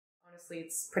obviously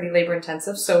it's pretty labor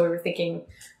intensive. So we were thinking,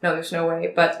 no, there's no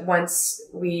way. But once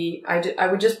I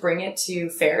would just bring it to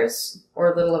fairs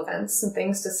or little events and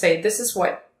things to say, this is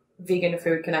what vegan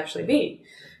food can actually be.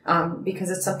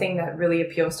 Because it's something that really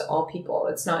appeals to all people.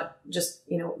 It's not just,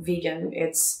 vegan.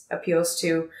 It's appeals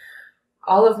to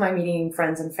all of my meeting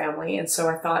friends and family. And so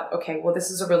I thought, okay, well,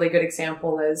 this is a really good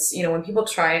example is, when people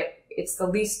try it, it's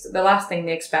the last thing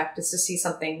they expect is to see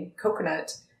something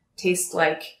coconut taste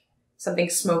like something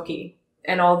smoky.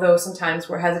 And although sometimes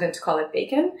we're hesitant to call it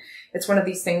bacon, it's one of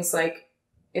these things like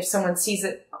if someone sees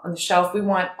it on the shelf, we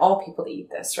want all people to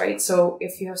eat this, right? So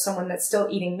if you have someone that's still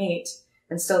eating meat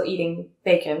and still eating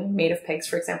bacon made of pigs,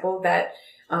 for example, that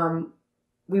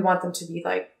we want them to be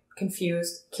like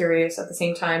confused, curious at the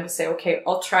same time to say, okay,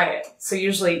 I'll try it. So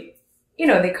usually,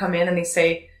 they come in and they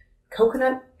say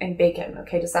coconut and bacon.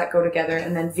 Okay, does that go together?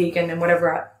 And then vegan and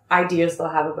whatever ideas they'll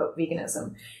have about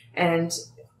veganism. And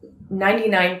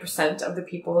 99% of the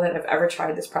people that have ever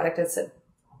tried this product have said,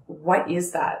 what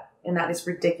is that? And that is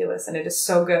ridiculous. And it is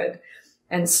so good.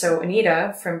 And so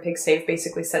Anita from Pig Safe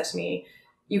basically said to me,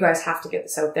 you guys have to get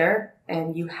this out there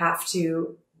and you have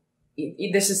to,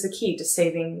 this is the key to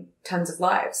saving tons of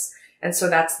lives. And so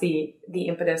that's the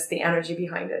impetus, the energy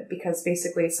behind it, because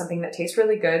basically it's something that tastes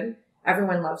really good.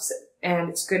 Everyone loves it. And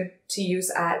it's good to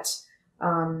use at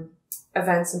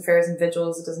events and fairs and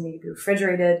vigils. It doesn't need to be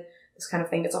refrigerated, this kind of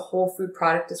thing. It's a whole food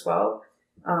product as well.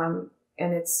 And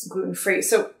it's gluten-free.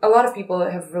 So a lot of people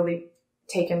have really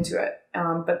taken to it.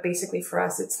 But basically for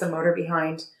us, it's the motor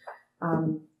behind,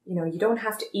 you don't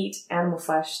have to eat animal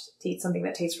flesh to eat something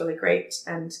that tastes really great.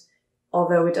 And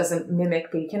although it doesn't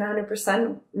mimic bacon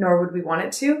 100%, nor would we want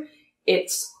it to,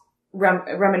 it's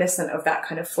reminiscent of that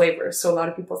kind of flavor. So a lot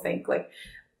of people think, like,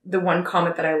 the one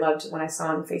comment that I loved when I saw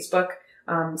on Facebook,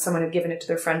 someone had given it to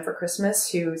their friend for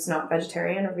Christmas who's not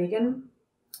vegetarian or vegan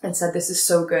and said, this is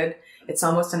so good. It's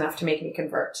almost enough to make me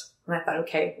convert. And I thought,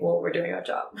 okay, well, we're doing our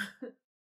job.